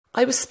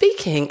I was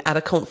speaking at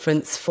a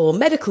conference for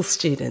medical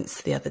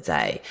students the other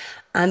day,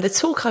 and the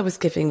talk I was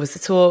giving was a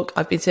talk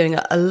I've been doing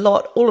a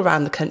lot all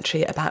around the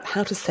country about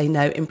how to say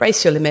no,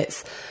 embrace your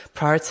limits,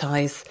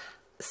 prioritise,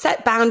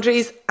 set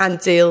boundaries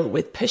and deal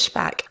with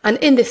pushback. And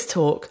in this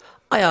talk,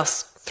 I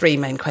asked three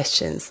main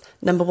questions.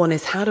 Number one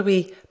is, how do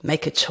we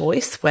make a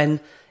choice when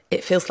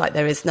it feels like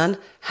there is none?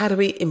 How do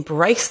we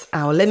embrace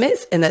our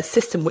limits in a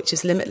system which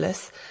is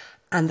limitless?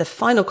 And the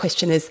final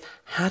question is,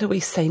 how do we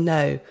say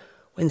no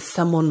when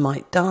someone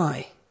might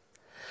die?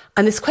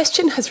 And this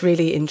question has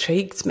really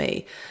intrigued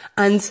me.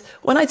 And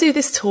when I do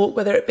this talk,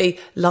 whether it be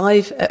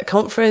live at a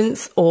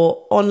conference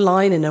or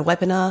online in a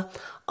webinar,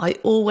 I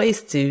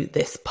always do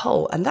this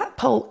poll. And that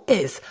poll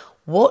is,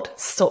 what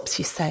stops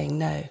you saying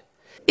no?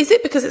 Is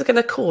it because it's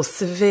going to cause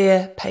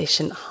severe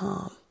patient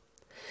harm?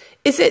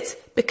 Is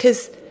it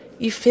because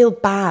you feel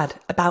bad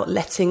about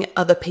letting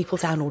other people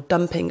down or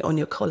dumping on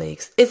your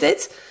colleagues? Is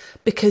it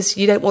because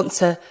you don't want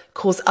to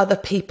cause other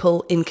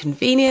people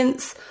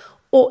inconvenience?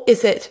 Or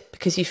is it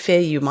because you fear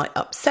you might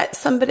upset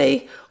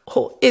somebody?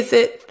 Or is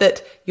it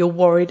that you're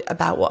worried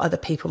about what other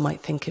people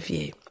might think of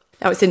you?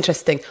 Now, it's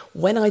interesting.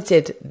 When I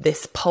did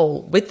this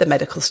poll with the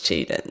medical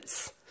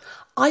students,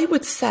 I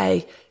would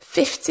say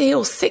 50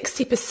 or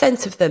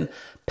 60% of them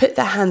put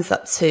their hands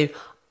up to,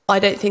 I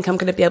don't think I'm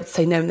going to be able to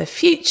say no in the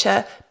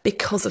future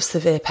because of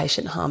severe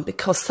patient harm,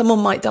 because someone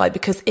might die,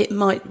 because it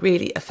might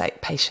really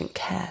affect patient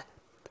care.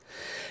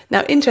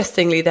 Now,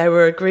 interestingly, there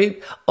were a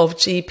group of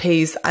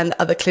GPs and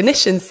other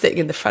clinicians sitting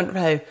in the front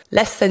row.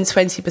 Less than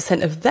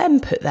 20% of them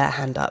put their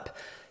hand up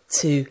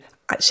to,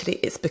 actually,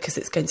 it's because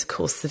it's going to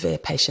cause severe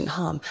patient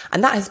harm.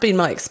 And that has been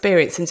my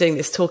experience in doing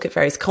this talk at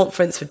various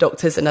conferences for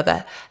doctors and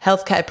other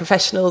healthcare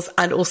professionals,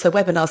 and also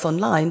webinars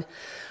online.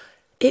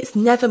 It's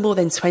never more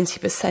than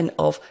 20%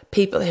 of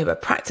people who are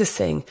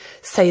practicing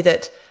say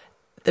that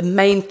the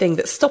main thing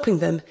that's stopping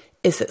them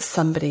is that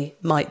somebody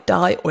might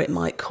die or it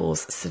might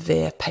cause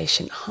severe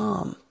patient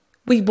harm.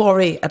 We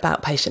worry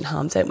about patient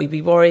harm, don't we?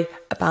 We worry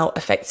about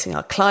affecting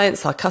our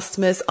clients, our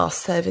customers, our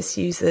service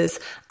users,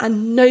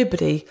 and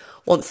nobody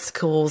wants to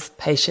cause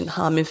patient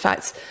harm. In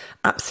fact,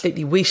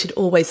 absolutely, we should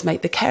always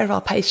make the care of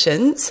our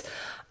patient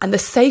and the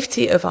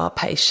safety of our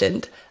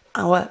patient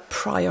our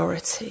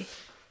priority.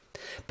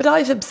 But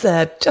I've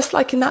observed, just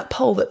like in that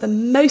poll, that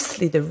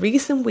mostly the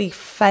reason we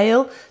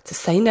fail to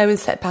say no and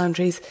set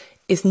boundaries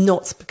is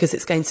not because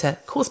it's going to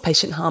cause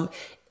patient harm,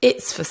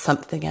 it's for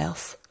something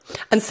else.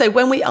 And so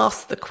when we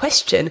ask the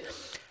question,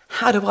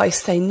 how do I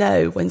say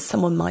no when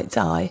someone might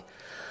die?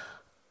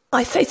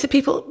 I say to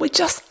people, we're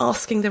just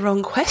asking the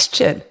wrong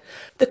question.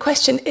 The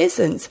question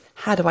isn't,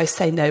 how do I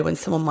say no when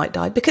someone might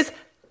die? Because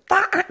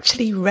that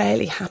actually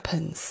rarely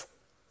happens.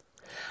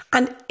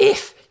 And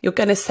if you're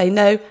going to say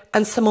no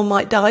and someone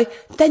might die,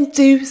 then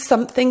do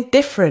something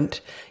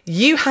different.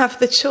 You have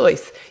the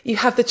choice. You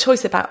have the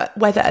choice about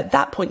whether at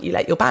that point you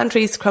let your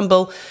boundaries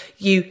crumble,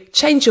 you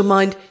change your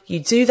mind, you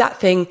do that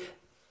thing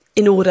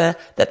in order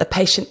that the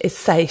patient is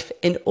safe,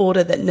 in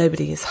order that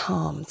nobody is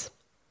harmed.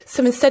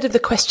 So instead of the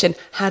question,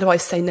 how do I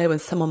say no when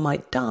someone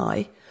might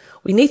die?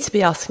 We need to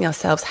be asking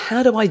ourselves,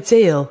 how do I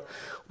deal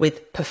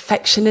with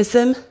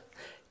perfectionism,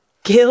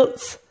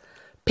 guilt,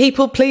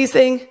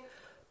 people-pleasing,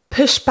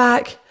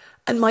 pushback,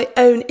 and my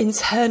own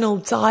internal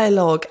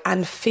dialogue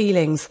and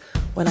feelings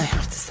when I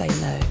have to say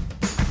no?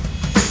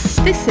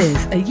 This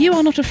is a You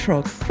Are Not a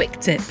Frog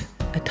quick dip,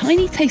 a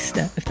tiny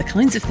taster of the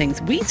kinds of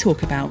things we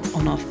talk about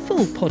on our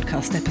full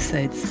podcast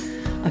episodes.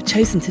 I've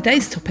chosen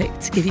today's topic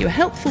to give you a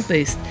helpful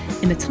boost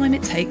in the time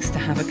it takes to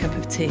have a cup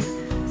of tea,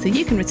 so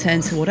you can return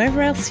to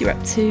whatever else you're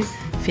up to,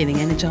 feeling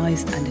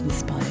energised and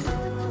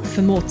inspired.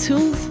 For more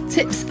tools,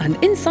 tips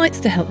and insights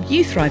to help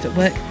you thrive at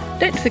work,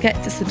 don't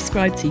forget to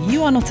subscribe to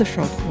You Are Not a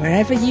Frog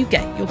wherever you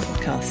get your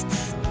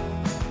podcasts.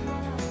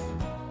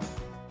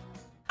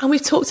 And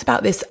we've talked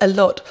about this a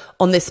lot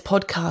on this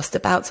podcast,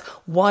 about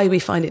why we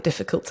find it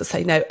difficult to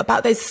say no,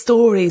 about those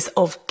stories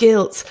of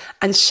guilt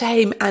and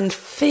shame and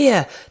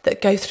fear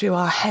that go through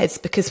our heads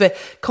because we're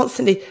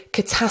constantly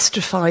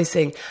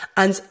catastrophizing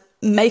and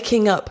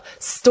making up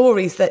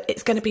stories that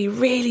it's going to be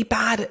really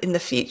bad in the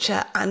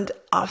future and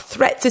our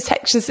threat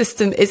detection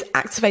system is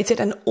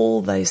activated and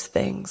all those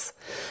things.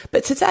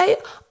 But today,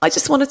 I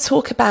just want to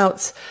talk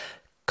about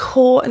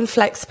core and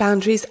flex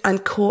boundaries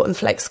and core and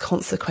flex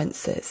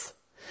consequences.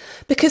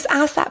 Because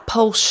as that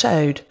poll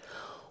showed,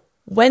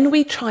 when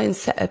we try and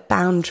set a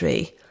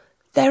boundary,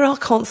 there are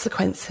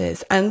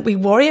consequences and we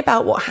worry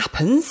about what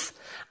happens,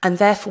 and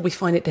therefore we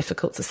find it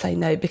difficult to say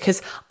no,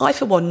 because I,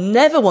 for one,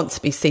 never want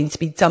to be seen to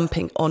be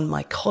dumping on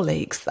my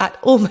colleagues. That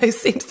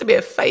almost seems to be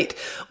a fate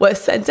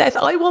worse than death.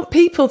 I want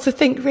people to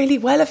think really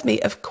well of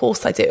me. Of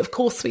course I do. Of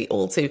course we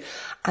all do.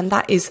 And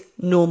that is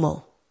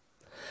normal.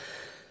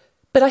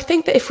 But I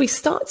think that if we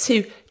start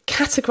to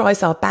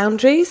categorize our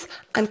boundaries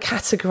and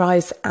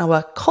categorize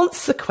our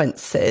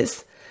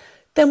consequences,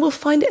 then we'll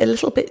find it a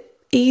little bit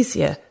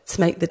easier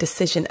to make the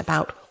decision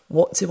about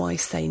what do I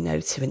say no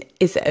to, and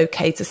is it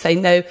okay to say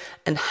no,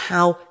 and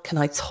how can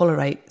I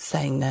tolerate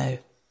saying no?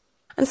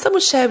 And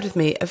someone shared with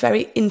me a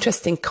very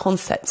interesting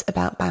concept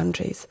about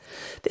boundaries.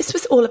 This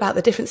was all about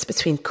the difference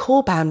between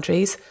core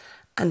boundaries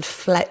and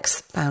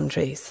flex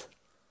boundaries.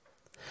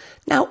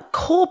 Now,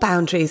 core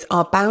boundaries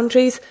are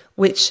boundaries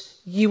which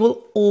you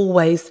will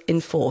always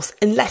enforce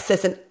unless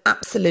there's an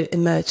absolute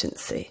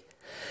emergency.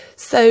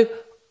 So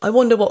I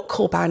wonder what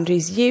core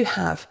boundaries you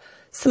have.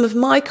 Some of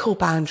my core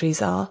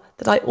boundaries are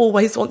that I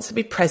always want to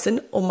be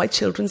present on my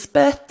children's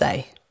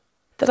birthday,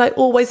 that I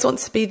always want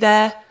to be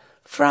there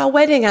for our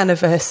wedding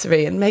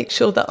anniversary and make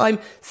sure that I'm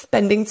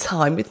spending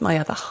time with my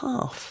other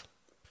half.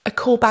 A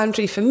core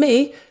boundary for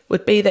me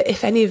would be that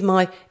if any of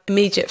my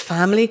immediate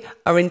family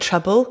are in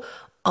trouble,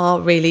 are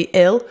really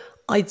ill,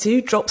 I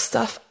do drop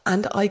stuff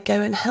and I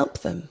go and help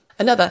them.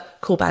 Another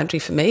core boundary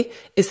for me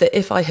is that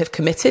if I have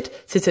committed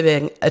to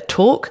doing a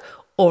talk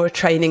or a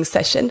training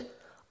session,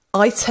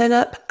 I turn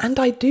up and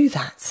I do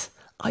that.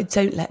 I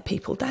don't let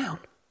people down.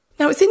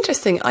 Now, it's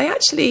interesting. I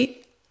actually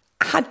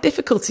had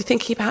difficulty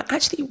thinking about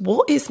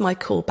what is my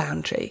core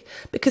boundary?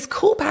 Because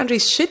core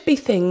boundaries should be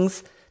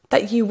things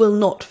that you will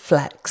not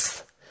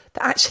flex,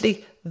 that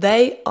actually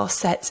they are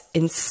set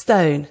in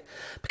stone.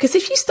 Because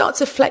if you start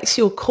to flex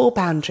your core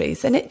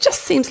boundaries, then it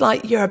just seems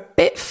like you're a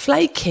bit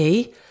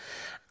flaky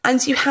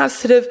and you have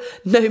sort of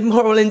no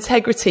moral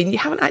integrity and you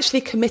haven't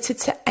actually committed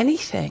to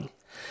anything.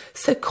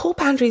 So core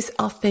boundaries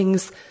are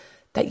things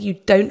that you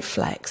don't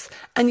flex,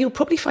 and you'll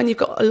probably find you've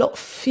got a lot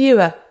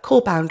fewer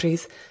core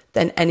boundaries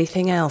than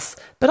anything else.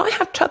 But I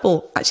have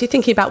trouble actually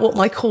thinking about what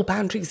my core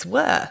boundaries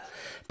were,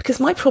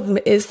 because my problem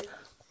is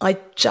I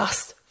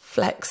just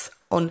flex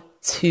on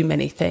too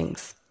many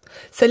things.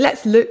 So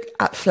let's look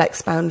at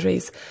flex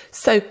boundaries.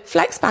 So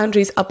flex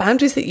boundaries are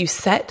boundaries that you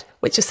set,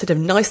 which are sort of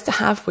nice to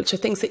have, which are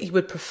things that you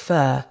would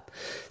prefer.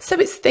 So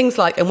it's things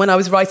like, and when I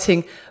was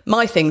writing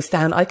my things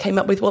down, I came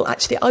up with, well,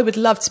 actually, I would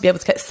love to be able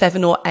to get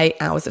 7 or 8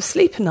 hours of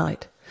sleep a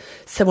night.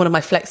 So one of my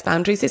flex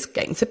boundaries is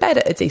getting to bed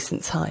at a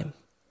decent time.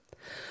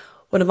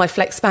 One of my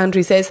flex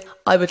boundaries is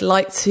I would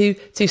like to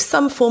do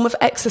some form of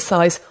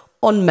exercise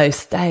on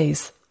most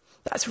days.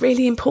 That's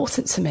really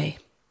important to me.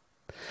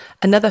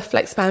 Another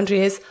flex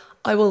boundary is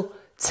I will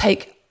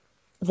take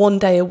 1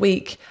 day a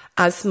week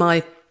as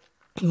my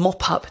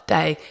mop-up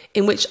day,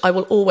 in which I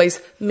will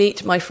always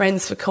meet my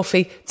friends for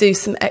coffee, do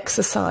some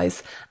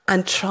exercise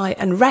and try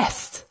and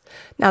rest.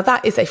 Now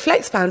that is a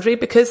flex boundary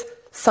because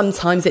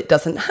sometimes it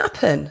doesn't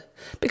happen,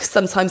 because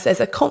sometimes there's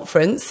a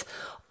conference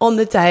on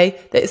the day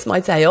that is my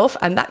day off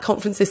and that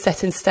conference is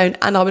set in stone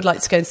and I would like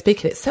to go and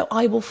speak at it. So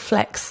I will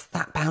flex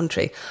that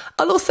boundary.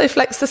 I'll also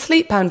flex the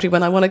sleep boundary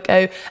when I want to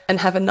go and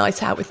have a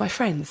night out with my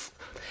friends.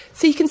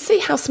 So you can see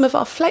how some of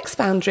our flex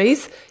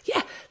boundaries,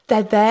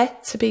 they're there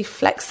to be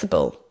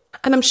flexible.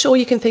 And I'm sure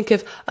you can think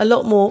of a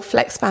lot more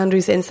flex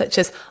boundaries in, such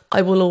as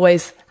I will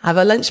always have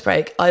a lunch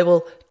break. I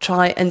will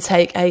try and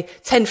take a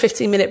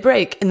 10-15 minute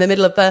break in the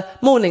middle of the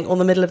morning or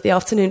the middle of the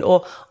afternoon,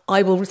 or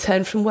I will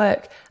return from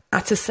work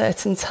at a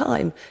certain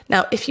time.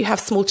 Now, if you have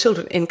small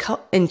children in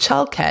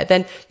childcare,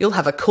 then you'll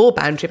have a core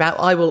boundary about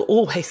I will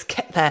always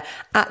get there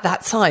at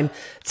that time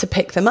to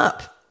pick them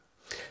up.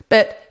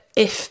 But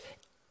if,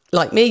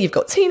 like me, you've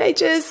got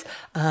teenagers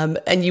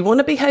and you want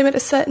to be home at a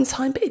certain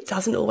time, but it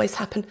doesn't always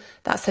happen,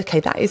 that's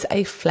okay. That is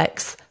a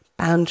flex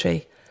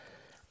boundary.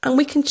 And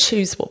we can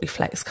choose what we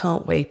flex,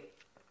 can't we?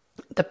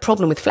 The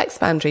problem with flex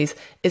boundaries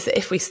is that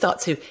if we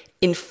start to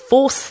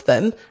enforce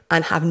them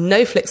and have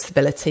no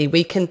flexibility,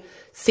 we can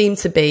seem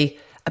to be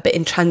a bit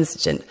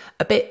intransigent,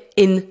 a bit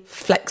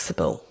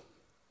inflexible.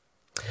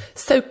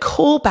 So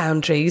core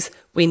boundaries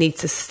we need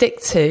to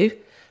stick to,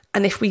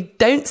 and if we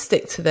don't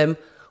stick to them,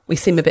 we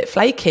seem a bit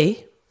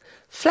flaky.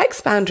 Flex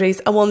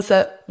boundaries are ones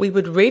that we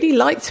would really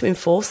like to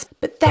enforce,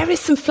 but there is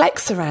some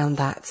flex around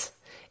that.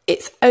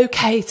 It's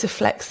okay to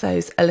flex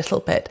those a little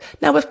bit.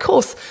 Now, of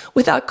course,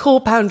 with our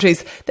core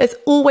boundaries, there's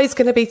always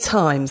going to be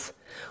times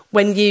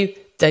when you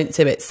don't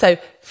do it. So,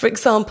 for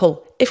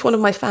example, if one of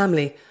my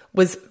family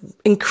was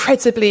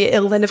incredibly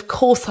ill, then of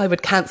course I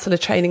would cancel a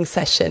training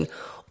session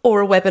or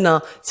a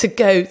webinar to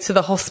go to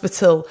the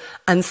hospital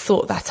and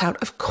sort that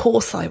out. Of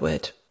course I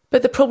would.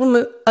 But the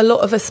problem a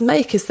lot of us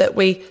make is that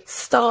we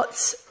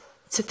start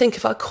to think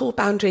of our core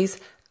boundaries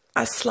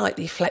as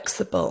slightly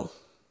flexible.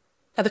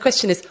 Now the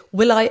question is,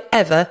 will I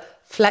ever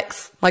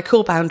flex my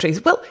core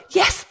boundaries? Well,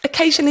 yes,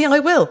 occasionally I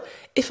will.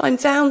 If I'm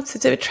down to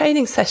do a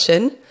training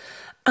session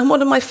and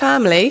one of my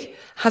family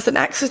has an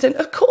accident,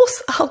 of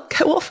course I'll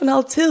go off and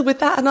I'll deal with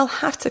that and I'll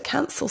have to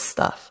cancel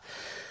stuff.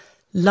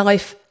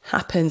 Life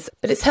happens,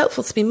 but it's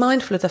helpful to be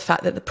mindful of the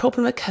fact that the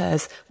problem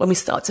occurs when we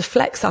start to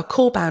flex our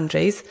core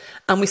boundaries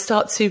and we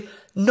start to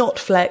not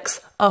flex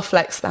our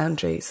flex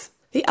boundaries.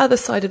 The other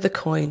side of the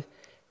coin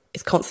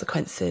is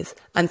consequences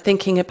and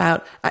thinking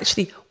about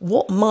actually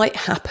what might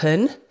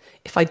happen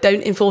if I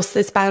don't enforce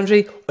this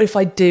boundary or if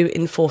I do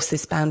enforce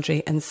this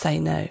boundary and say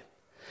no.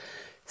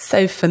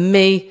 So for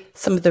me,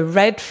 some of the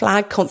red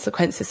flag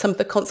consequences, some of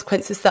the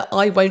consequences that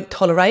I won't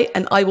tolerate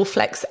and I will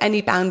flex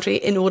any boundary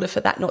in order for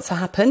that not to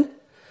happen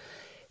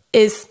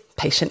is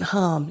patient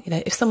harm. You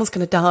know, if someone's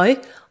going to die,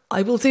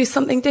 I will do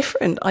something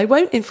different. I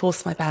won't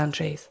enforce my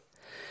boundaries.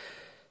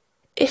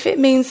 if it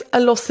means a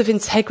loss of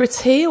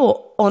integrity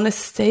or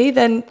honesty,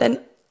 then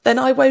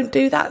I won't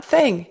do that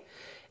thing.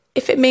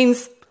 If it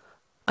means,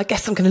 I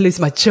guess I'm going to lose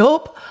my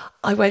job,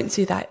 I won't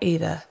do that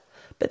either.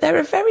 But there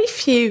are very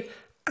few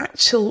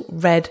actual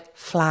red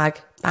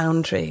flag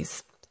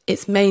boundaries.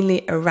 It's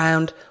mainly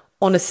around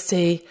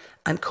honesty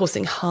and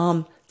causing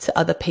harm to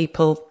other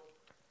people.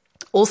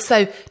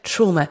 Also,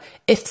 trauma.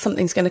 If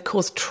something's going to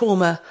cause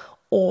trauma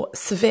or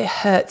severe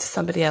hurt to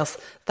somebody else,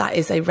 that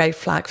is a red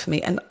flag for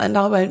me, and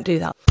I won't do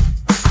that.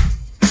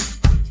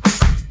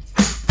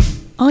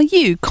 Are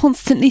you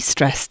constantly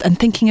stressed and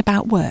thinking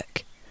about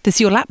work? Does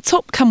your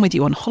laptop come with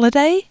you on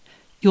holiday?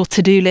 Your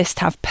to-do list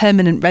have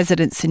permanent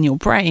residence in your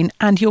brain,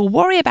 and your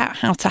worry about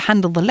how to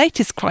handle the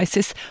latest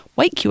crisis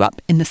wake you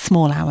up in the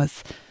small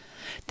hours?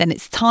 Then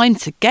it's time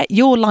to get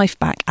your life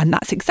back, and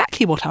that's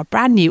exactly what our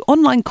brand new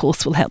online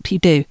course will help you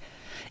do.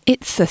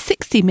 It's a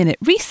 60-minute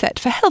reset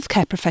for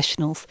healthcare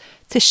professionals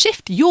to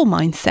shift your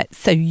mindset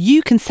so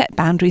you can set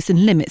boundaries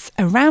and limits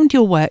around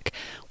your work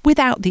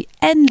without the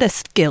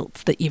endless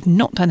guilt that you've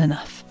not done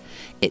enough.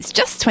 It's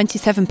just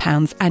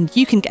 £27 and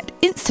you can get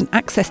instant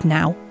access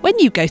now when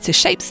you go to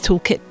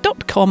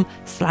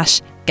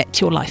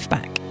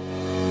shapestoolkit.com/getyourlifeback.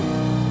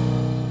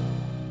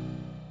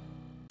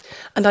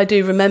 And I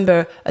do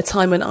remember a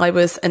time when I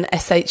was an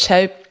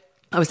SHO.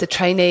 I was a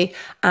trainee,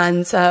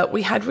 and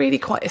we had really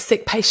quite a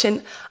sick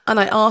patient, and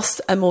I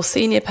asked a more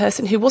senior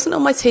person who wasn't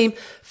on my team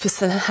for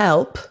some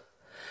help,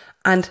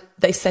 and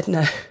they said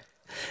no.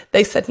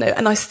 They said no.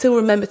 And I still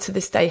remember to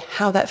this day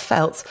how that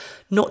felt,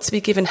 not to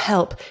be given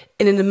help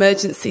in an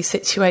emergency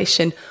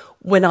situation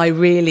when I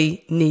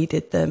really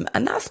needed them.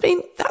 And that's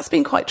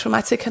been quite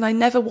traumatic, and I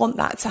never want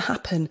that to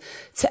happen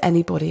to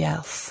anybody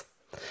else.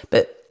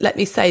 But let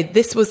me say,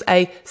 this was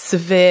a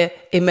severe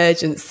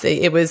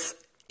emergency. It was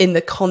in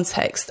the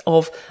context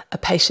of a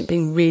patient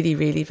being really,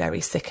 really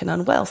very sick and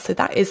unwell. So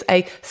that is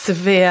a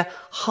severe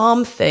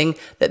harm thing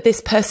that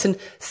this person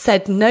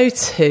said no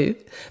to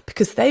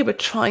because they were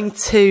trying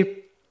to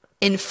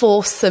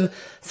enforce some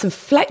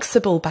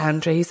flexible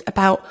boundaries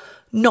about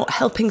not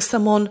helping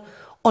someone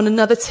on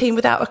another team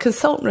without a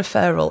consultant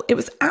referral. It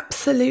was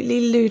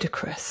absolutely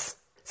ludicrous.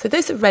 So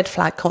those are red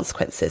flag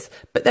consequences.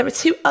 But there are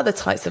two other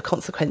types of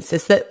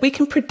consequences that we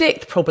can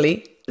predict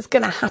probably is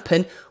going to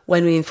happen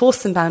when we enforce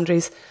some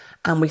boundaries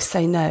and we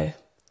say no.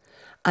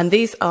 And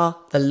these are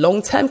the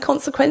long-term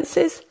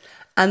consequences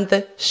and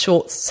the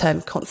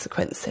short-term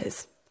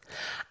consequences.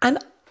 And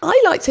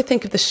I like to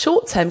think of the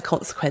short-term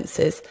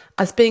consequences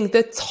as being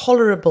the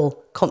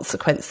tolerable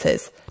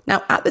consequences.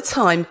 Now, at the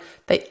time,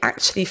 they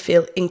actually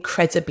feel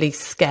incredibly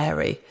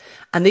scary.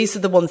 And these are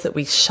the ones that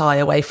we shy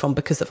away from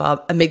because of our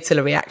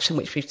amygdala reaction,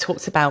 which we've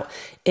talked about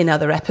in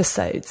other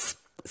episodes.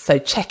 So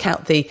check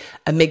out the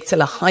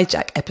amygdala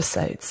hijack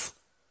episodes.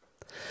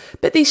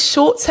 But these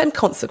short-term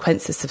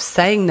consequences of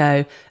saying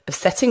no, of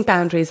setting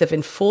boundaries, of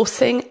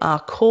enforcing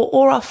our core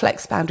or our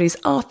flex boundaries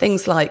are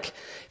things like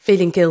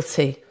feeling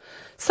guilty,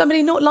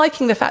 somebody not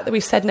liking the fact that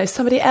we've said no,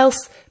 somebody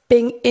else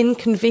being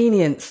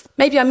inconvenienced.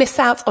 Maybe I miss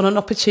out on an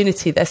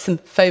opportunity. There's some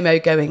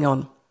FOMO going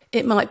on.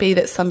 It might be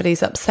that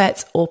somebody's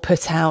upset or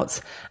put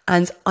out,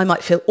 and I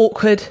might feel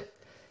awkward,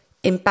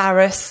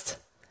 embarrassed,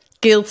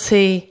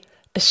 guilty,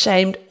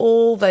 ashamed,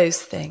 all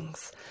those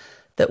things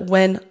that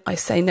when I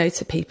say no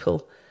to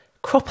people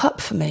crop up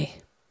for me.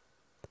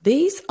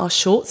 These are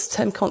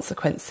short-term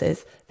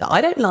consequences that I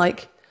don't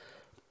like,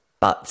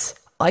 but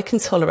I can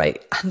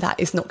tolerate, and that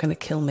is not going to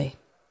kill me.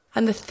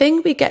 And the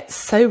thing we get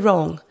so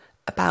wrong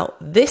about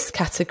this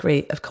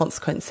category of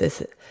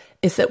consequences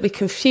is that we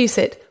confuse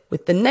it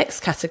with the next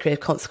category of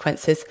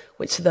consequences,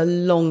 which are the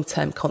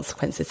long-term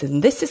consequences.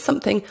 And this is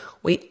something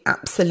we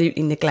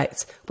absolutely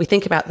neglect. We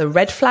think about the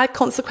red flag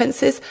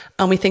consequences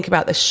and we think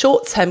about the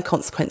short-term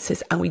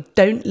consequences, and we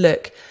don't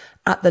look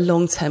at the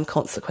long-term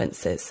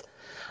consequences.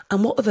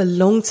 And what are the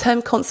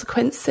long-term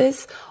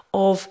consequences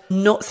of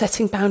not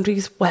setting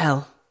boundaries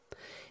well?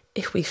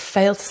 If we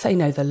fail to say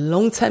no, the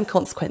long-term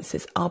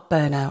consequences are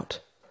burnout,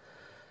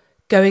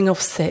 going off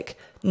sick,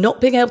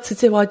 not being able to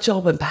do our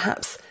job and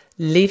perhaps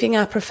leaving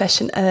our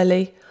profession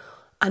early,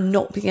 and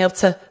not being able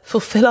to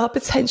fulfill our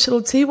potential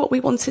or do what we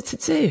wanted to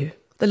do.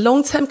 The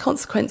long-term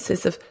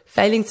consequences of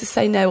failing to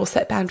say no or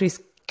set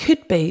boundaries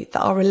could be that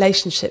our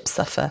relationships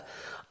suffer.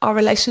 Our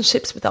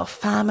relationships with our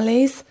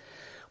families,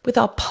 with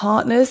our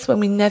partners, when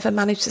we never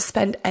manage to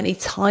spend any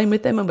time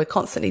with them and we're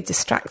constantly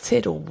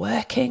distracted or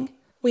working.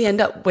 We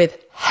end up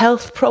with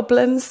health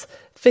problems,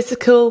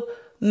 physical,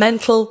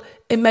 mental,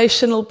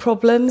 emotional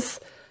problems,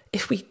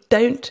 if we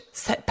don't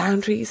set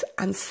boundaries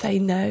and say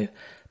no,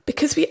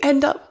 because we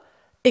end up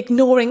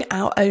ignoring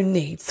our own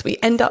needs. We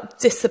end up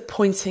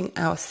disappointing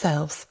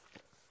ourselves.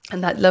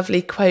 And that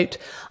lovely quote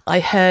I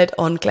heard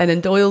on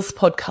Glennon Doyle's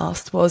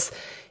podcast was,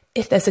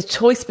 if there's a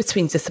choice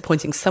between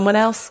disappointing someone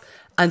else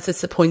and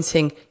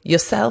disappointing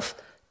yourself,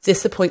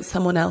 disappoint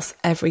someone else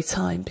every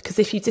time. Because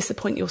if you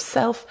disappoint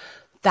yourself,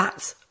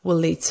 that will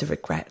lead to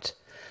regret.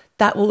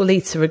 That will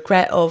lead to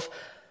regret of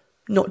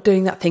not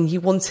doing that thing you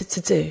wanted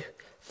to do,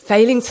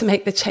 failing to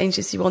make the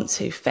changes you want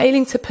to,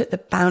 failing to put the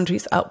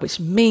boundaries up which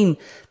mean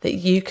that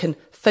you can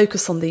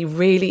focus on the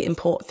really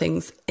important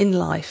things in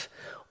life,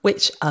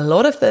 which a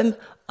lot of them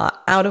are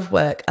out of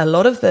work. A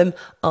lot of them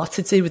are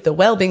to do with the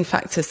well-being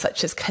factors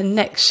such as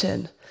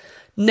connection,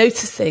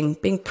 noticing,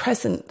 being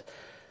present,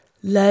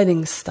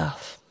 learning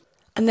stuff.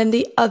 And then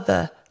the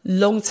other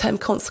long-term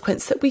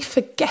consequence that we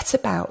forget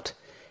about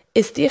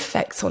is the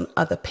effects on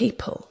other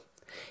people.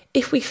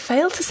 If we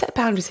fail to set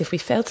boundaries, if we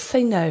fail to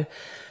say no,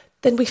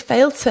 then we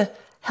fail to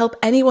help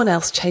anyone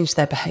else change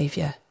their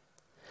behaviour.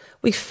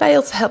 We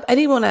fail to help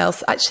anyone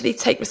else actually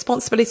take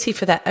responsibility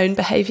for their own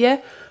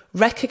behaviour,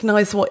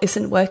 recognise what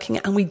isn't working,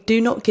 and we do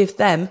not give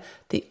them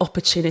the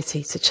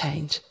opportunity to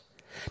change.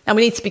 Now,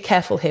 we need to be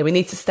careful here. We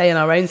need to stay in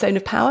our own zone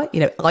of power.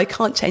 I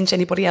can't change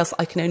anybody else.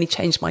 I can only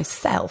change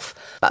myself.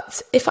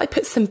 But if I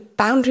put some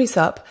boundaries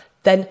up,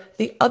 then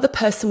the other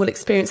person will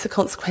experience the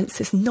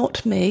consequences,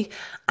 not me.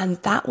 And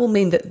that will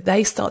mean that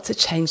they start to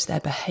change their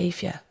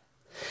behaviour.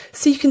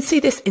 So you can see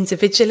this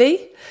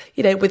individually,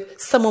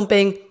 with someone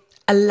being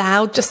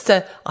allowed just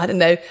to,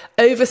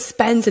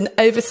 overspend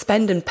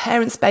and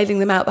parents bailing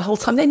them out the whole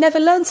time. They never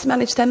learn to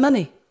manage their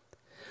money.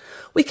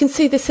 We can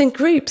see this in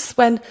groups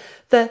when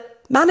the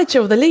manager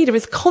or the leader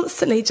is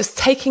constantly just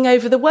taking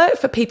over the work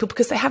for people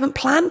because they haven't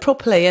planned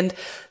properly and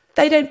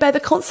they don't bear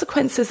the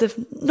consequences of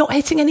not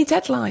hitting any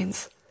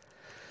deadlines.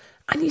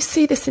 And you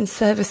see this in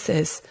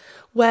services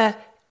where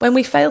when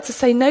we fail to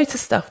say no to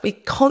stuff, we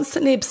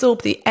constantly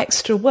absorb the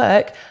extra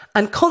work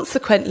and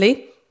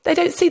consequently, they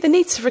don't see the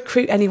need to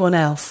recruit anyone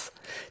else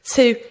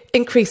to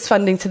increase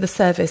funding to the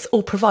service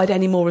or provide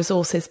any more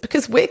resources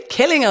because we're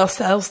killing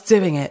ourselves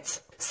doing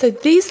it. So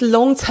these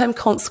long-term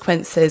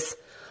consequences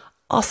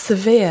are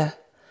severe,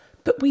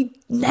 but we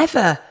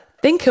never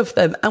think of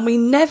them and we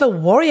never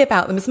worry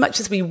about them as much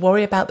as we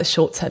worry about the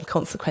short-term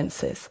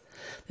consequences.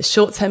 The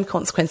short-term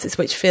consequences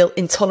which feel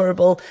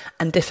intolerable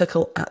and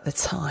difficult at the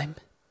time.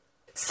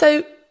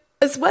 So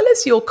as well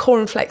as your core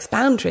and flex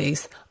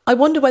boundaries, I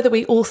wonder whether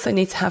we also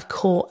need to have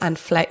core and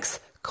flex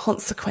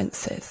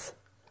consequences.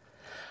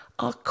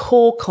 Our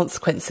core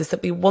consequences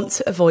that we want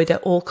to avoid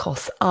at all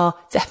costs are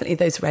definitely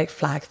those red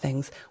flag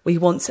things. We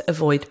want to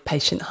avoid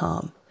patient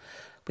harm.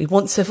 We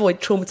want to avoid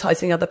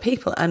traumatizing other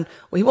people, and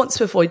we want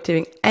to avoid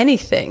doing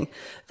anything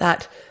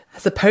that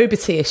has a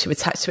probity issue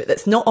attached to it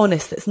that's not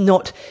honest, that's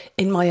not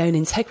in my own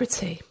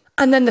integrity.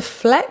 And then the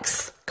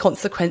flex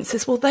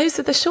consequences, well, those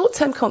are the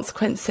short-term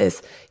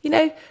consequences.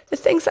 The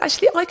things that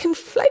actually I can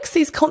flex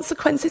these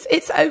consequences.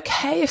 It's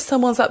okay if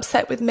someone's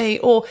upset with me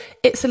or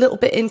it's a little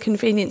bit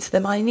inconvenient to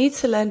them. I need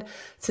to learn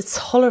to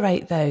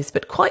tolerate those.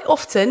 But quite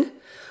often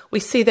we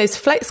see those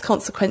flex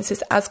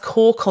consequences as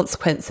core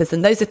consequences.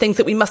 And those are things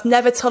that we must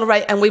never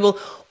tolerate and we will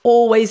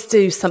always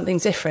do something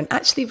different.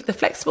 Actually, with the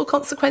flexible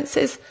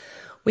consequences,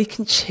 we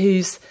can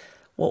choose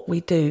what we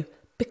do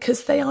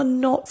because they are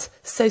not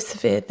so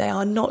severe. They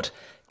are not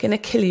going to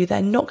kill you.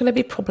 They're not going to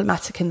be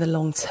problematic in the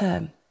long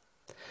term.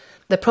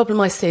 The problem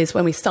I see is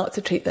when we start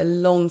to treat the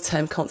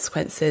long-term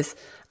consequences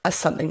as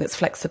something that's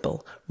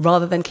flexible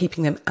rather than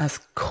keeping them as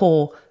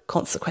core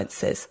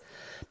consequences.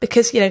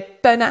 Because,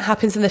 burnout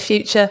happens in the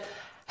future,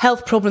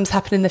 health problems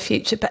happen in the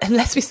future, but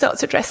unless we start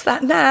to address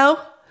that now,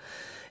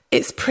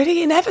 it's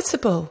pretty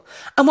inevitable.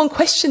 And one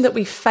question that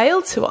we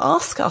fail to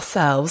ask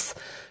ourselves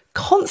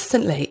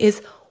constantly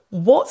is,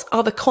 what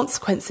are the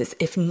consequences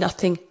if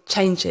nothing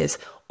changes,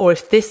 or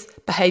if this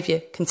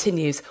behaviour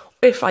continues,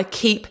 or if I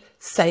keep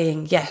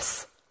saying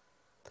yes?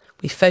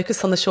 We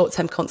focus on the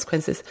short-term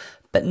consequences,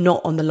 but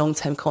not on the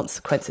long-term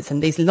consequences.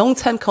 And these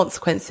long-term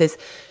consequences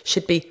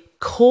should be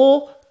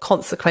core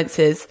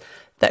consequences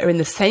that are in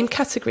the same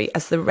category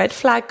as the red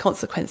flag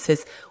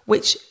consequences,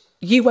 which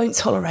you won't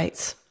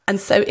tolerate. And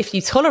so if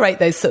you tolerate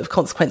those sort of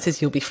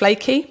consequences, you'll be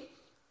flaky.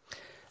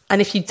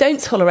 And if you don't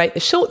tolerate the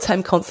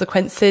short-term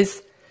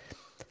consequences,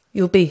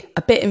 you'll be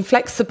a bit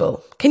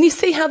inflexible. Can you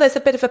see how there's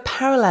a bit of a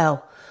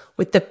parallel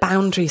with the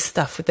boundary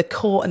stuff, with the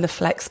core and the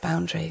flex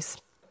boundaries?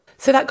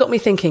 So that got me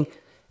thinking,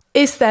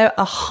 is there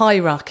a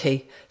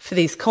hierarchy for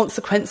these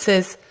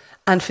consequences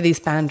and for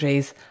these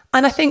boundaries?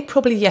 And I think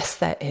probably yes,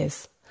 there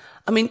is.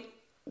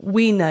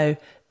 We know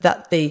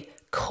that the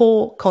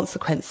core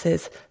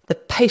consequences, the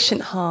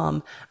patient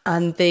harm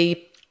and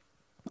the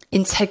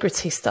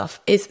integrity stuff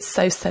is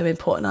so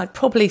important. I'd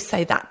probably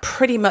say that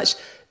pretty much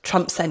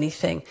trumps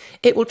anything.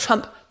 It will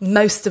trump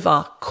most of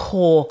our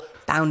core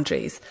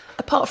boundaries,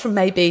 apart from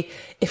maybe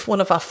if one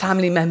of our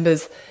family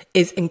members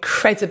is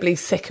incredibly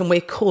sick and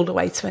we're called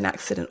away to an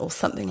accident or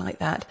something like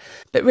that.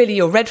 But really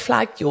your red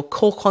flag, your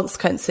core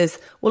consequences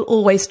will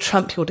always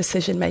trump your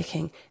decision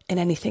making in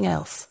anything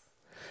else.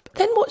 But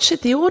then what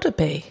should the order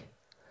be?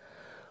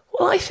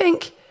 Well, I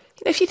think,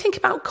 if you think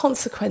about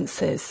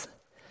consequences,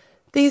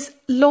 these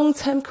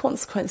long-term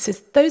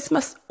consequences, those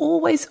must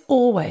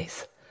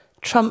always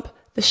trump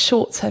the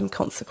short-term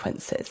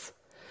consequences.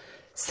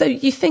 So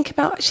you think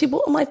about, actually,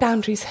 what are my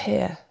boundaries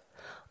here?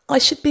 I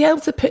should be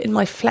able to put in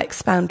my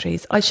flex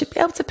boundaries. I should be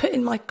able to put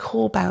in my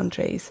core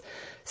boundaries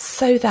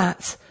so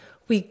that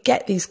we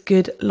get these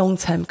good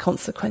long-term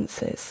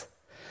consequences.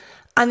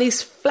 And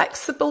these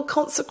flexible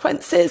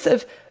consequences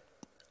of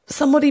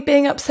somebody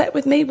being upset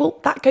with me, well,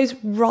 that goes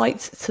right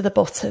to the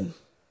bottom.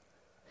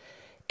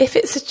 If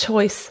it's a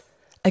choice,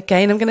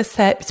 again, I'm going to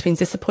say it, between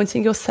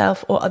disappointing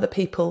yourself or other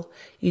people,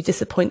 you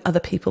disappoint other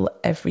people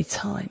every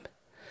time.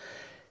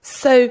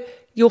 So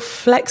your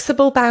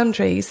flexible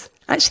boundaries,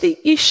 actually,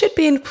 you should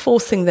be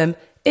enforcing them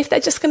if they're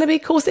just going to be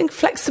causing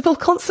flexible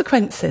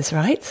consequences,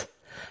 right?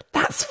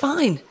 That's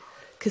fine,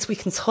 because we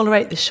can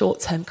tolerate the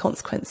short-term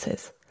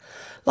consequences.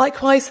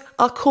 Likewise,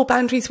 our core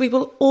boundaries we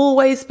will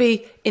always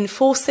be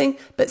enforcing,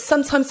 but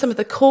sometimes some of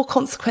the core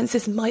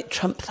consequences might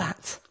trump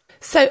that.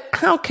 So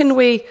how can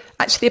we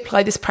actually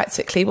apply this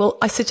practically? Well,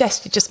 I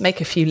suggest you just make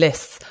a few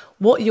lists.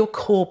 What are your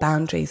core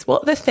boundaries?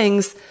 What are the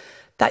things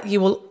that you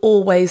will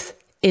always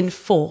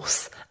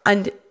enforce?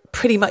 And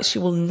pretty much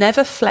you will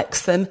never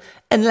flex them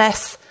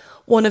unless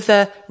one of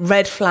the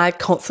red flag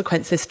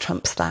consequences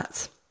trumps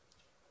that.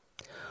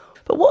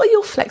 But what are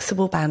your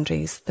flexible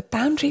boundaries? The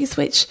boundaries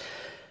which,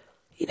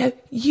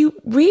 you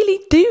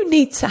really do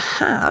need to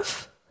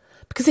have,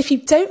 because if you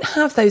don't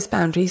have those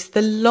boundaries,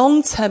 the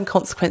long-term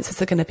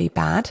consequences are going to be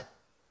bad.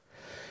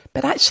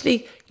 But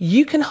actually,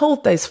 you can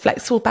hold those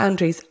flexible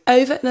boundaries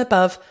over and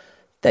above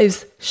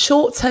those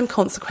short-term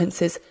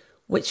consequences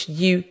which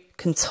you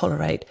can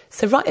tolerate.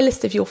 So write a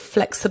list of your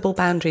flexible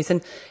boundaries.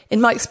 And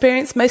in my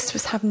experience, most of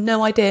us have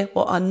no idea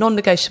what our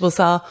non-negotiables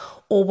are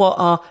or what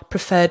our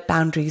preferred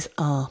boundaries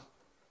are.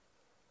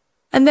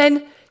 And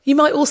then you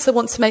might also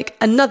want to make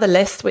another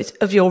list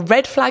of your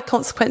red flag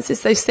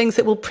consequences, those things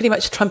that will pretty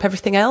much trump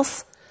everything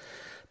else,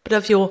 but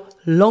of your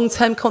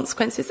long-term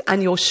consequences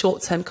and your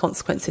short-term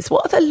consequences.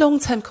 What are the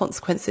long-term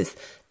consequences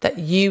that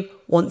you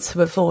want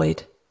to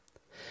avoid?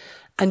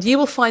 And you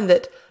will find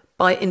that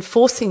by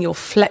enforcing your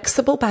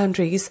flexible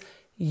boundaries,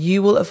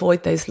 you will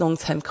avoid those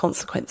long-term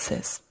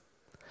consequences.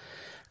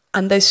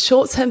 And those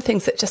short-term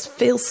things that just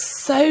feel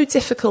so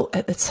difficult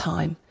at the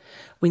time,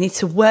 we need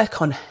to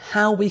work on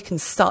how we can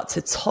start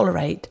to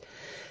tolerate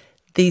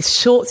these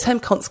short-term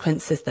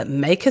consequences that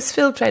make us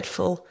feel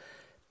dreadful.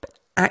 But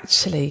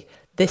actually,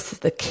 this is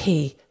the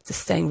key to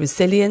staying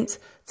resilient,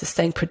 to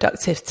staying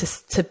productive,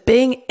 to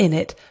being in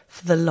it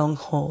for the long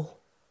haul.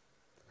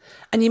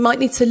 And you might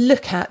need to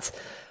look at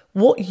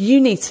what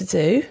you need to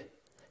do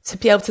to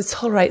be able to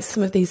tolerate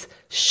some of these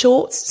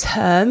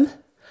short-term,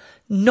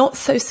 not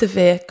so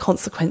severe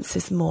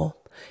consequences more.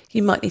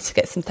 You might need to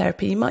get some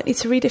therapy. You might need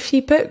to read a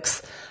few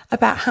books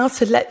about how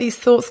to let these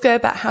thoughts go,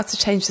 about how to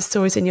change the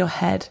stories in your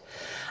head.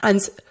 And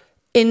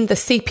in the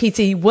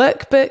CPD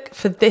workbook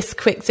for this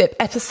Quick Dip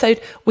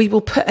episode, we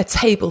will put a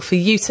table for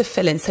you to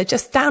fill in. So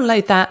just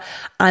download that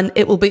and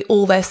it will be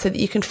all there so that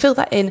you can fill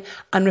that in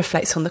and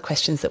reflect on the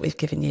questions that we've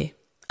given you.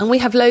 And we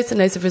have loads and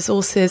loads of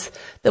resources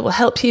that will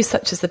help you,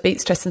 such as the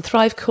Beat, Stress and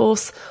Thrive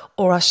course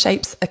or our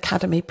Shapes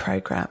Academy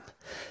program.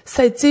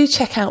 So do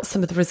check out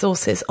some of the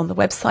resources on the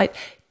website.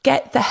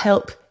 Get the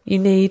help you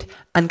need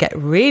and get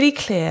really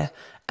clear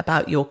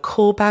about your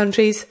core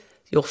boundaries,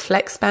 your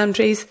flex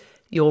boundaries,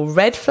 your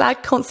red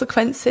flag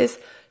consequences,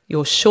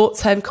 your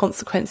short-term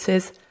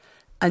consequences,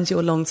 and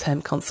your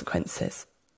long-term consequences.